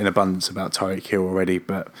about in abundance about Tyreek Hill already,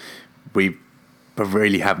 but we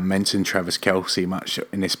really haven't mentioned Travis Kelce much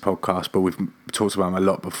in this podcast. But we've talked about him a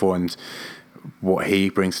lot before, and what he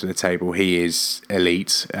brings to the table. He is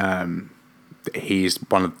elite. He is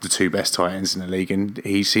one of the two best tight ends in the league, and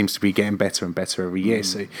he seems to be getting better and better every year.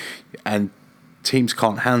 So, and teams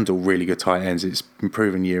can't handle really good tight ends. It's been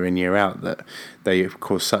proven year in, year out that they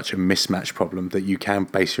cause such a mismatch problem that you can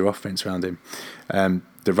base your offense around him.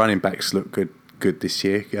 The running backs look good this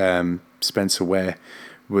year. Spencer Ware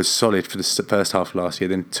was solid for the first half of last year,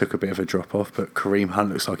 then took a bit of a drop off, but Kareem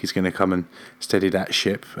Hunt looks like he's going to come and steady that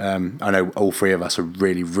ship. I know all three of us are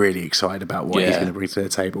really, really excited about what he's going to bring to the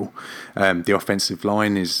table. The offensive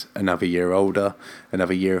line is another year older,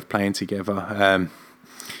 another year of playing together.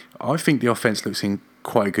 I think the offense looks in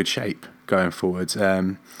quite a good shape going forward.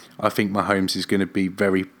 I think Mahomes is going to be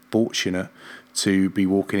very fortunate to be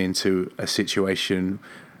walking into a situation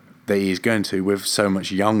that he is going to with so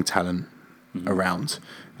much young talent around,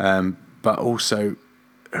 but also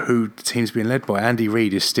who the team's been led by. Andy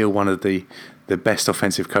Reid is still one of the best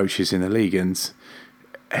offensive coaches in the league, and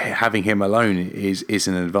having him alone is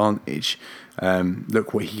an advantage.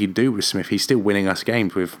 Look what he can do with Smith. He's still winning us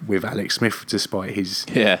games with Alex Smith despite his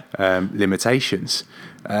limitations.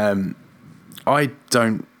 I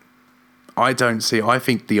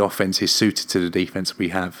think the offense is suited to the defense we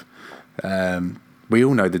have. We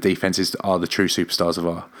all know the defenses are the true superstars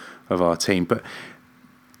of our team, but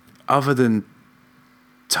other than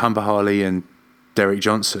Tumba Harley and Derek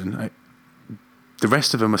Johnson, the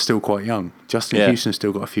rest of them are still quite young. Justin Houston's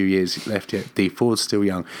still got a few years left yet. Dee Ford's still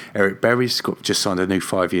young. Eric Berry's just signed a new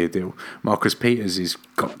 5-year deal. Marcus Peters has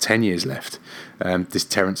got 10 years left. This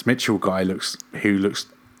Terrence Mitchell guy looks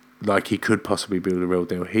like he could possibly build a real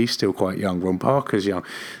deal. He's still quite young. Ron Parker's young.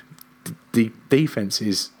 The defense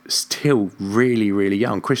is still really, really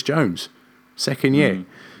young. Chris Jones, second year.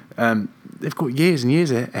 They've got years and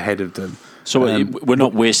years ahead of them. So we're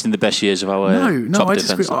not wasting the best years of our top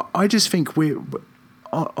defense. I just think we're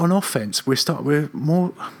on offense. We're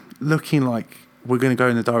more looking like we're going to go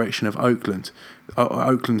in the direction of Oakland.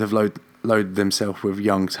 Oakland have loaded themselves with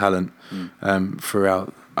young talent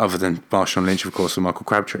throughout, other than Marshawn Lynch, of course, and Michael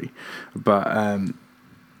Crabtree, but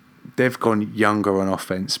they've gone younger on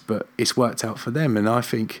offense, but it's worked out for them. And I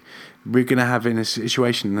think we're going to have in a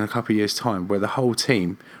situation in a couple of years' time where the whole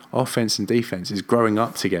team, offense and defense, is growing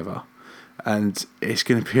up together. And it's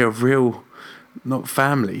going to be a real, not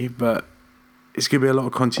family, but it's going to be a lot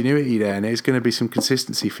of continuity there, and there's going to be some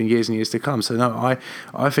consistency for years and years to come. So no,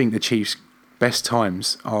 I think the Chiefs' best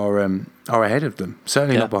times are ahead of them.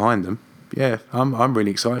 Certainly not behind them. Yeah, I'm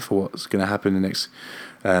really excited for what's going to happen in the next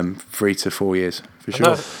 3 to 4 years for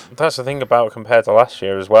sure. That's the thing about compared to last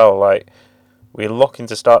year as well. Like, we're looking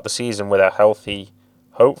to start the season with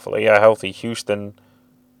hopefully a healthy Houston,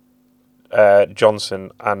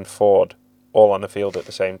 Johnson, and Ford all on the field at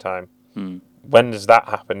the same time. When does that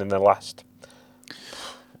happen in the last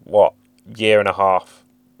year and a half?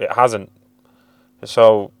 It hasn't.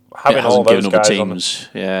 So having all those guys teams.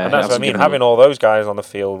 and that's what I mean. Having all those guys on the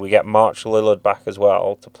field, we get March Lillard back as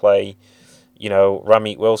well to play.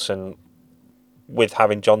 Ramit Wilson. With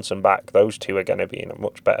having Johnson back, those two are going to be in a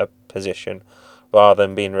much better position rather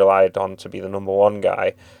than being relied on to be the number one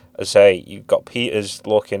guy. As I say, you've got Peters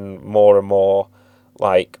looking more and more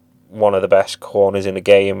like one of the best corners in the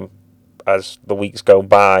game as the weeks go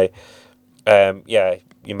by.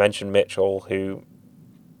 You mentioned Mitchell, who,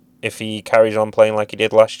 if he carries on playing like he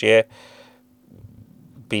did last year,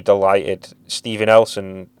 be delighted. Steven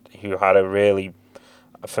Elson, who had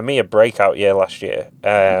for me, a breakout year last year.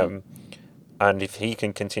 And if he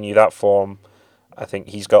can continue that form, I think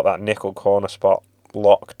he's got that nickel corner spot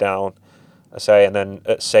locked down. I say, and then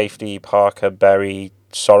at safety, Parker, Berry,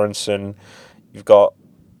 Sorensen. You've got,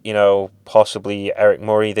 possibly Eric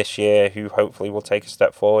Murray this year, who hopefully will take a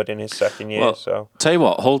step forward in his second year. Well, so, tell you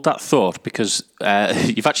what, hold that thought, because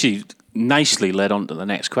you've actually nicely led on to the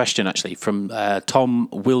next question, actually, from Tom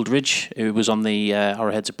Wildridge, who was on the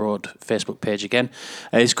Our Heads Abroad Facebook page again.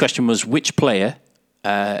 His question was, which player,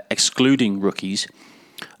 excluding rookies,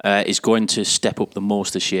 is going to step up the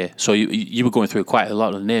most this year? So you were going through quite a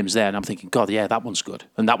lot of names there, and I'm thinking, God, yeah, that one's good,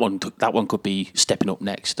 and that one could be stepping up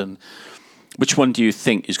next. And which one do you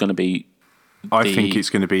think is going to be? I think it's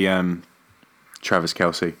going to be Travis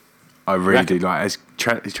Kelce. I really do like.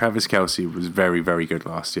 Travis Kelce was very, very good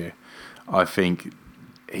last year. I think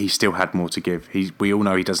he still had more to give. We all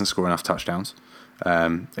know he doesn't score enough touchdowns.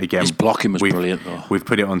 Again, His blocking was brilliant, though. We've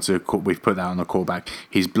put that on the quarterback.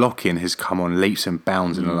 His blocking has come on leaps and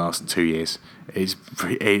bounds in the last 2 years.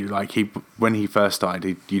 When he first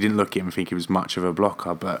started, you didn't look at him and think he was much of a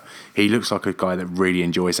blocker, but he looks like a guy that really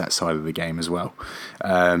enjoys that side of the game as well.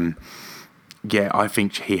 I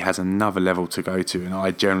think he has another level to go to, and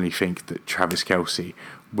I generally think that Travis Kelce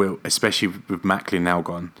will, especially with Macklin now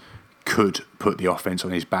gone, could put the offense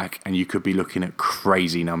on his back, and you could be looking at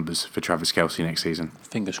crazy numbers for Travis Kelce next season.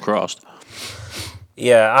 Fingers crossed.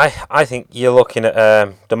 Yeah, I think you're looking at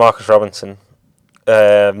Demarcus Robinson.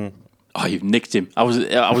 Oh, you've nicked him. I was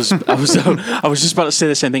just about to say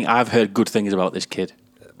the same thing. I've heard good things about this kid.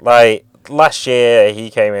 Like last year, he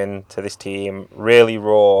came into this team really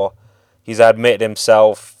raw. He's admitted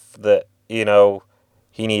himself that he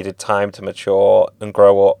needed time to mature and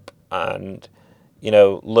grow up and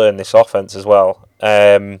learn this offense as well.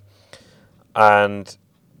 And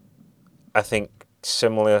I think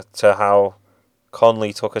similar to how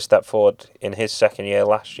Conley took a step forward in his second year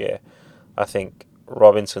last year, I think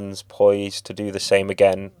Robinson's poised to do the same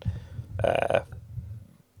again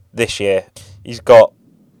this year. He's got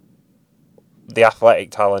the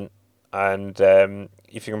athletic talent, and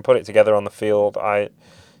if you can put it together on the field, I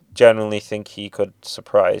genuinely think he could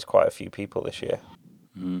surprise quite a few people this year.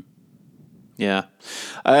 Mm. Yeah.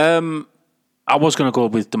 I was going to go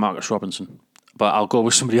with Demarcus Robinson, but I'll go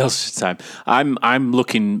with somebody else this time. I'm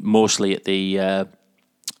looking mostly at the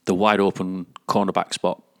wide open cornerback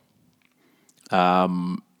spot.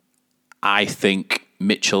 I think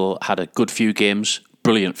Mitchell had a good few games,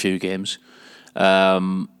 brilliant few games.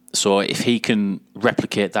 So if he can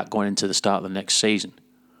replicate that going into the start of the next season,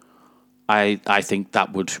 I think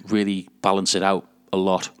that would really balance it out a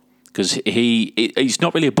lot. Because he's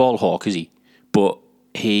not really a ball hawk, is he? But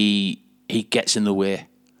he gets in the way,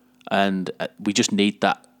 and we just need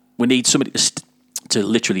that. We need somebody to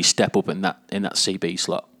literally step up in that CB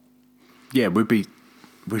slot. Yeah, we'd be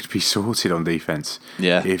sorted on defense.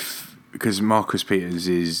 Yeah, because Marcus Peters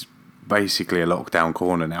is basically a lockdown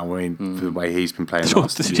corner now. I mean, for the way he's been playing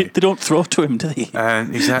last year. They don't throw to him, do they?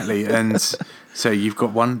 Exactly, and so you've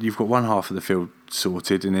got one half of the field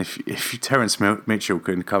sorted, and if Terrence Mitchell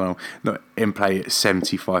can come on and play at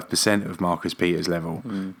 75% of Marcus Peters' level,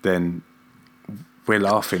 then we're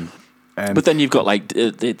laughing. But then you've got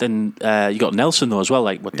you got Nelson though as well,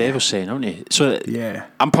 like what Dave was saying, haven't you? So yeah,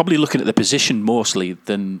 I'm probably looking at the position mostly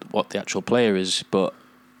than what the actual player is. But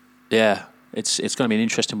yeah, it's going to be an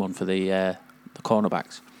interesting one for the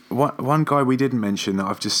cornerbacks. One guy we didn't mention that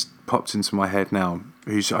I've just popped into my head now,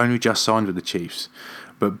 who's only just signed with the Chiefs,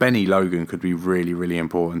 but Benny Logan could be really, really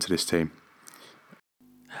important to this team.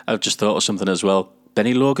 I've just thought of something as well.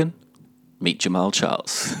 Benny Logan, meet Jamal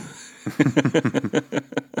Charles.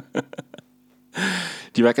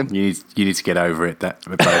 Do you reckon? You need to get over it.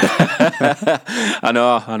 I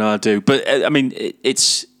know, I do. But I mean,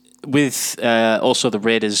 it's with also the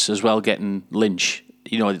Raiders as well getting Lynch.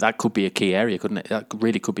 That could be a key area, couldn't it? That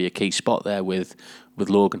really could be a key spot there with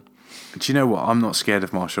Logan. Do you know what? I'm not scared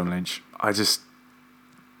of Marshawn Lynch.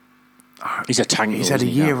 He's a tank. He's had a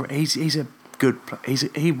year. He's a good.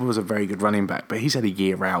 He was a very good running back, but he's had a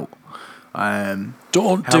year out.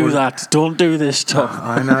 Don't do that. Don't do this, Tom.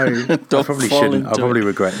 I know. I probably shouldn't. I'll probably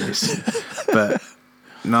regret this. But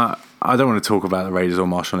no, I don't want to talk about the Raiders or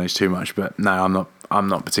Marshawn Lynch too much. But no, I'm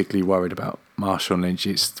not particularly worried about Marshawn Lynch.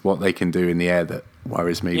 It's what they can do in the air that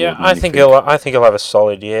worries me. Yeah, I think he'll have a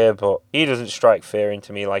solid year, but he doesn't strike fear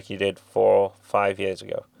into me like he did 4 or 5 years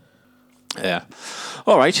ago. Yeah.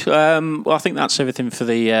 All right. Well, I think that's everything for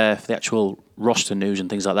the actual roster news and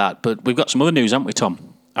things like that. But we've got some other news, haven't we,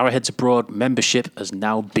 Tom? Arrowheads Abroad membership has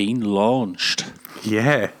now been launched.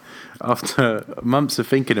 Yeah. After months of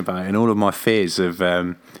thinking about it and all of my fears of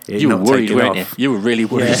you were worried, weren't you? You were really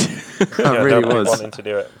worried. Yeah. I really was. Wanting to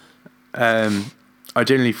do it. I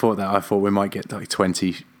generally thought we might get like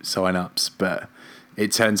 20 sign-ups, but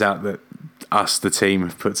it turns out that the team,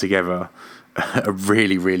 have put together a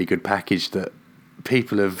really, really good package that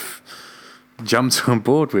people have jumped on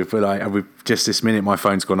board with. But we've just this minute, my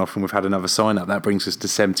phone's gone off and we've had another sign-up. That brings us to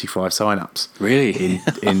 75 sign-ups. Really?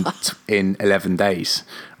 in 11 days,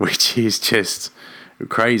 which is just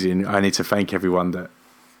crazy. And I need to thank everyone that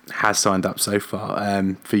has signed up so far.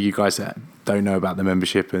 For you guys that don't know about the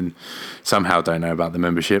membership and somehow don't know about the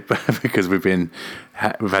membership because we've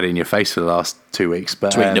had it in your face for the last 2 weeks,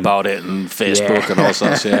 but tweeting about it and Facebook and all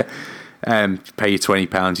sorts. Yeah. Pay you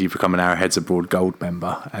 £20, you become an Arrowheads Abroad Gold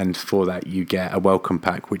member, and for that you get a welcome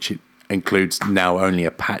pack, which includes now only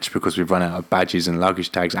a patch because we've run out of badges and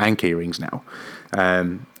luggage tags and key rings now.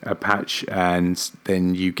 A patch, and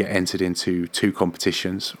then you get entered into 2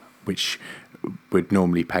 competitions, which would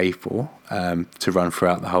normally pay for to run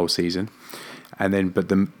throughout the whole season. And then, but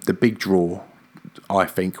the big draw, I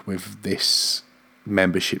think, with this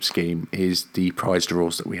membership scheme is the prize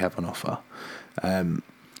draws that we have on offer.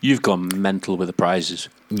 You've gone mental with the prizes.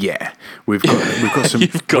 Yeah, we've got some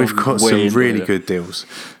really good deals.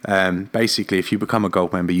 Basically, if you become a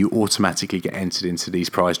gold member, you automatically get entered into these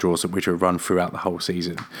prize draws which are run throughout the whole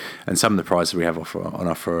season. And some of the prizes we have on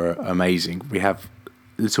offer are amazing. We have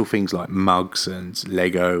little things like mugs and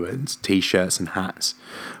Lego and T-shirts and hats,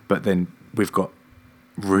 but then we've got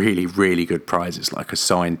really, really good prizes like a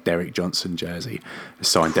signed Derek Johnson jersey, a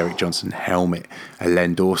signed Derek Johnson helmet, a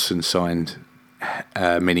Len Dawson signed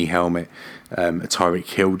mini helmet, a Tyreek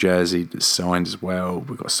Hill jersey that's signed as well.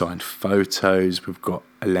 We've got signed photos. We've got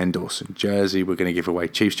a Len Dawson jersey. We're going to give away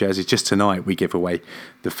Chiefs jerseys. Just tonight we give away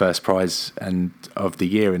the first prize of the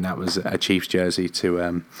year, and that was a Chiefs jersey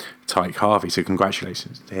to Tyke Harvey. So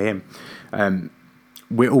congratulations to him.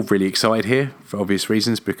 We're all really excited here for obvious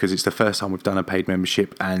reasons because it's the first time we've done a paid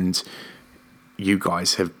membership, and you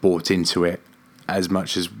guys have bought into it as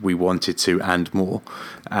much as we wanted to and more,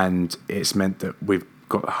 and it's meant that we've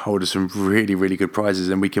got hold of some really, really good prizes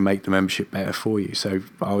and we can make the membership better for you. So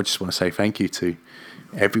I would just want to say thank you to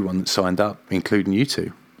everyone that signed up, including you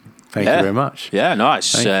two. Thank you very much. Yeah, no,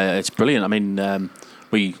 it's brilliant. I mean,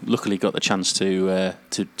 we luckily got the chance to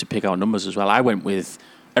pick our numbers as well. I went with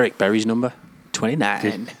Eric Berry's number,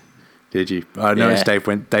 29. Did you? I noticed Dave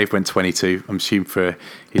went 22. I'm assuming for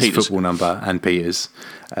his football number and Peter's,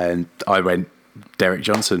 and I went Derek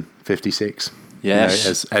Johnson, 56.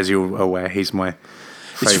 Yes. As you're aware, he's my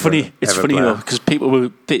It's funny though, because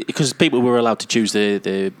people were allowed to choose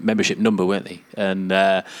the membership number, weren't they? And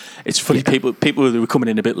it's funny, people who were coming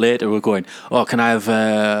in a bit later were going, "Oh, can I have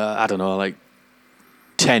I don't know, like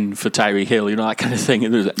 10 for Tyreek Hill," you know, that kind of thing.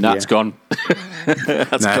 And like, it's gone.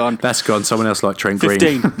 Gone. That's gone. Someone else like Trent Green.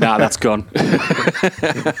 15. That's gone.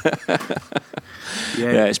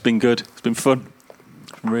 Yeah, it's been good. It's been fun.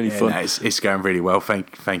 Really fun. No, it's going really well.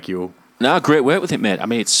 Thank you all. No, great work with it, mate. I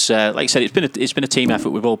mean, it's like I said, it's been a team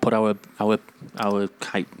effort. We've all put our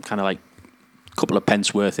kind of like couple of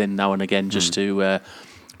pence worth in now and again just to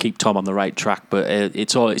keep Tom on the right track. But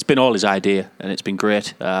it's been all his idea, and it's been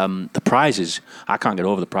great. The prizes, I can't get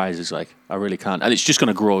over the prizes. Like I really can't, and it's just going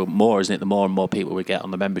to grow more, isn't it? The more and more people we get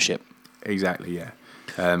on the membership. Exactly. Yeah.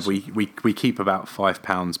 We keep about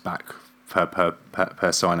 £5 back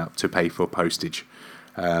per sign up to pay for postage.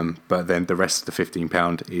 But then the rest of the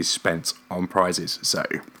 £15 is spent on prizes. So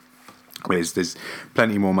there's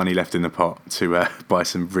plenty more money left in the pot to buy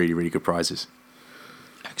some really, really good prizes.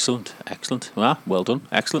 Excellent. Well done.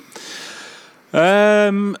 Excellent.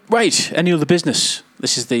 Right. Any other business?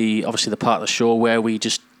 This is obviously the part of the show where we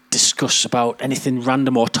just discuss about anything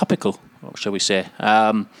random or topical, or shall we say.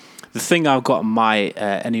 The thing I've got on my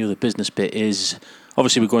any other business bit is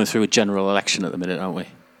obviously we're going through a general election at the minute, aren't we?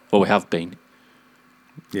 Well, we have been.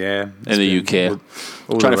 Yeah, in the UK,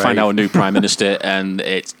 trying to find our new prime minister, and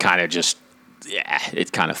it kind of just,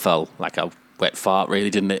 it kind of fell like a wet fart, really,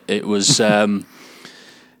 didn't it? It was.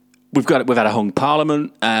 We've had a hung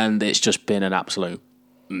parliament, and it's just been an absolute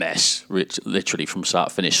mess, literally from start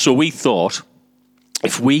to finish. So we thought,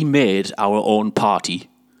 if we made our own party,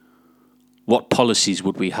 what policies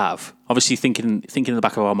would we have? Obviously, thinking in the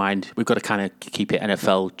back of our mind, we've got to kind of keep it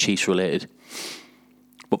NFL Chiefs related.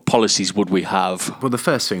 What policies would we have? Well, the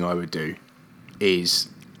first thing I would do is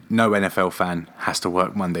no NFL fan has to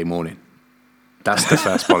work Monday morning. That's the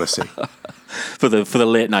first policy. For the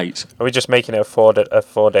late nights. Are we just making it a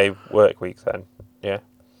 4-day work week then? Yeah.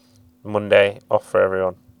 Monday off for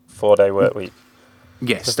everyone. 4-day work week.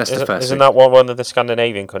 Yes, that's the first Isn't thing. that what one of the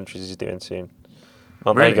Scandinavian countries is doing soon?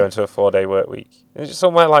 Aren't Really? they going to a 4-day work week? Is it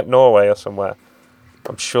somewhere like Norway or somewhere?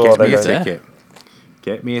 I'm sure they're going to.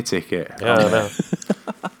 Get me a ticket. Yeah, I know.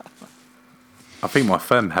 I think my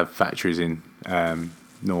firm have factories in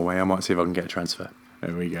Norway. I might see if I can get a transfer.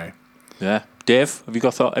 There we go. Yeah, Dave, have you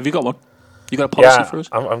got one? You got a policy for us?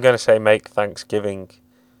 I'm going to say make Thanksgiving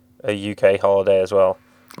a UK holiday as well,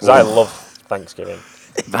 because I love Thanksgiving.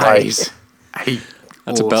 That's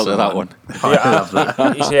a belt of that one. I love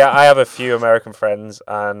that. You see, I have a few American friends,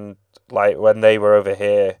 and like when they were over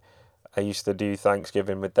here, I used to do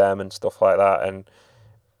Thanksgiving with them and stuff like that, and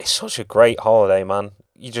it's such a great holiday, man.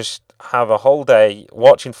 You just have a whole day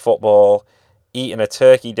watching football, eating a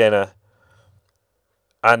turkey dinner,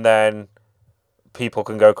 and then people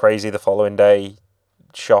can go crazy the following day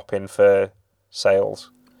shopping for sales.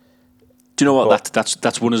 Do you know what?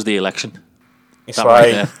 That's won us the election. It's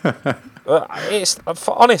like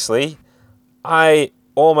honestly, I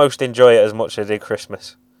almost enjoy it as much as I did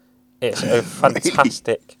Christmas. It's a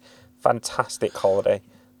fantastic fantastic holiday.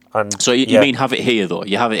 And So you mean have it here though?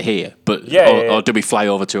 You have it here, but Yeah. or do we fly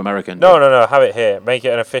over to America? No, have it here. Make it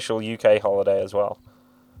an official UK holiday as well.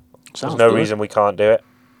 Sounds There's no good. reason we can't do it.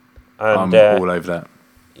 And I'm all over that.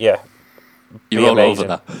 yeah, You're be all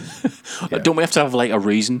amazing. over that. Don't we have to have like a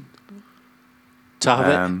reason to have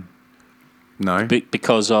it? No,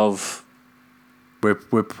 Because of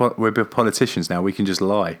we're politicians now. We can just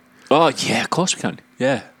lie. oh yeah, of course we can.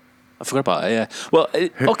 Yeah, I forgot about it. Yeah. Well,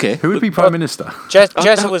 okay. Who would be prime minister?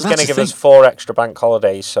 Jezza was going that's to give the us thing. 4 extra bank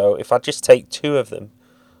holidays, so if I just take 2 of them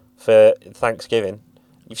for Thanksgiving,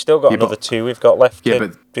 you've still got Yeah, but- another 2 we've got left Yeah, to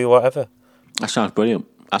but- do whatever. That sounds brilliant.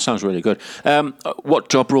 That sounds really good. What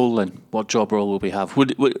job role then? What job role will we have?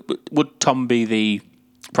 Would Tom be the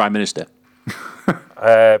prime minister?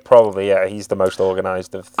 Probably, yeah. He's the most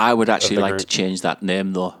organised of. I would actually the like to group. change that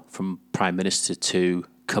name though, from prime minister to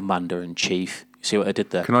commander in chief. See what I did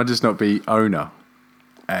there? Can I just not be owner?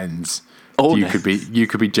 And Owner. you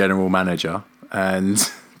could be general manager, and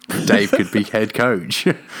Dave could be head coach.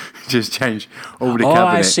 Just change all the Oh,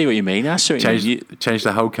 cabinet. I see what you mean. I see what you mean. You- Change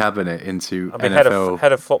the whole cabinet into I mean, NFL.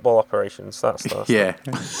 head of football operations. That's Yeah,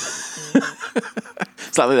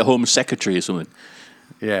 It's like the home secretary or something.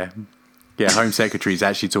 yeah. Home secretary is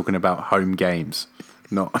actually talking about home games,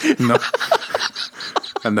 not.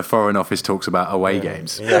 And the Foreign Office talks about away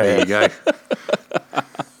games. Yeah, There you go.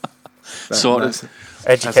 Sort that's- of.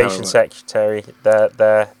 Education works. secretary.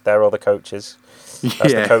 They're all the coaches.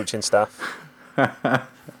 That's the coaching staff.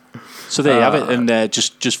 So there you have it, and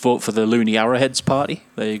just vote for the Looney Arrowheads party.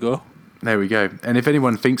 There you go. There we go. And if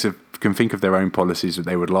anyone can think of their own policies that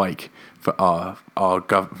they would like for our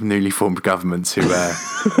newly formed government to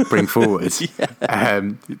bring forward,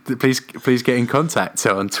 please get in contact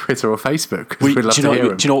on Twitter or Facebook. 'Cause we'd love do to hear you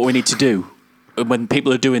them. know what we need to do? When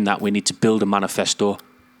people are doing that, we need to build a manifesto.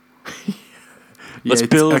 Let's Yeah,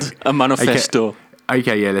 build a manifesto.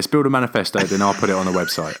 Okay, yeah, let's build a manifesto, then I'll put it on the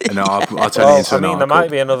website, and I'll turn it Well, into I an mean, there article.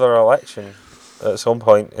 might be another election at some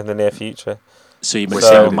point in the near future. So you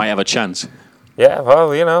So- might have a chance. Yeah,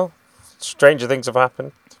 well, stranger things have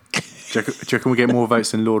happened. Do you reckon we get more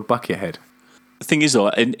votes than Lord Buckethead? The thing is, though,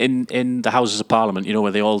 in the Houses of Parliament,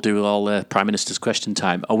 where they all do all the Prime Minister's question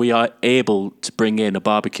time, are we able to bring in a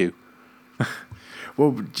barbecue?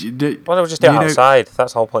 Well, Why don't we just do it outside?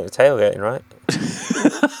 That's the whole point of tailgating, right?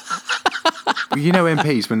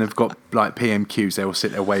 MPs, when they've got like PMQs, they will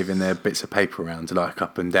sit there waving their bits of paper around like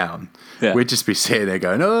up and down. Yeah. We'd just be sitting there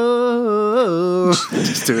going, oh,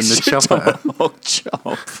 just doing the chopper. Oh,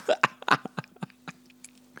 chop.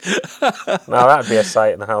 Now that'd be a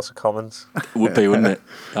sight in the House of Commons. Would be, wouldn't it?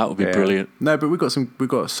 That would be Yeah. brilliant. No, but we've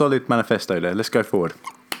got a solid manifesto there. Let's go forward.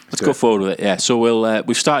 Let's do go it. forward with it. Yeah. So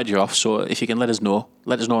we've started you off. So if you can let us know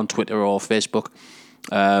on Twitter or Facebook,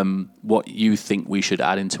 what you think we should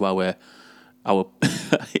add into our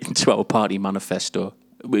into our party manifesto.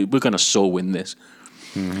 We're going to so win this.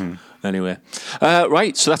 Mm-hmm. Anyway,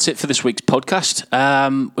 right. So that's it for this week's podcast.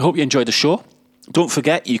 We hope you enjoyed the show. Don't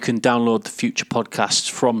forget, you can download the future podcasts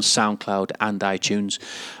from SoundCloud and iTunes.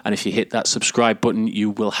 And if you hit that subscribe button, you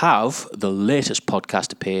will have the latest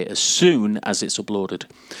podcast appear as soon as it's uploaded.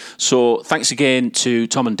 So thanks again to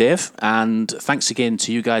Tom and Dave, and thanks again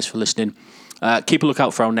to you guys for listening. Keep a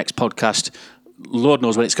lookout for our next podcast. Lord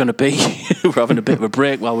knows when it's going to be. We're having a bit of a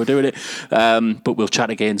break while we're doing it. But we'll chat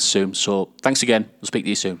again soon. So thanks again. We'll speak to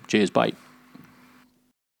you soon. Cheers. Bye.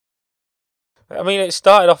 I mean, it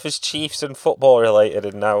started off as Chiefs and football related,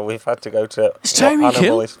 and now we've had to go to It's what Tyreek animal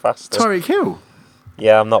Hill. is faster. Tyreek Hill.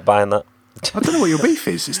 Yeah, I'm not buying that. I don't know what your beef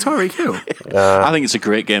is. It's Tyreek Hill. I think it's a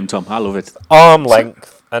great game, Tom. I love it. Arm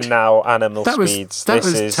length and now animal That was speeds. that This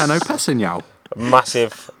was is Tano Passigno.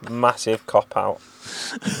 a massive cop out.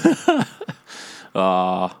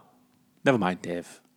 Never mind, Dave.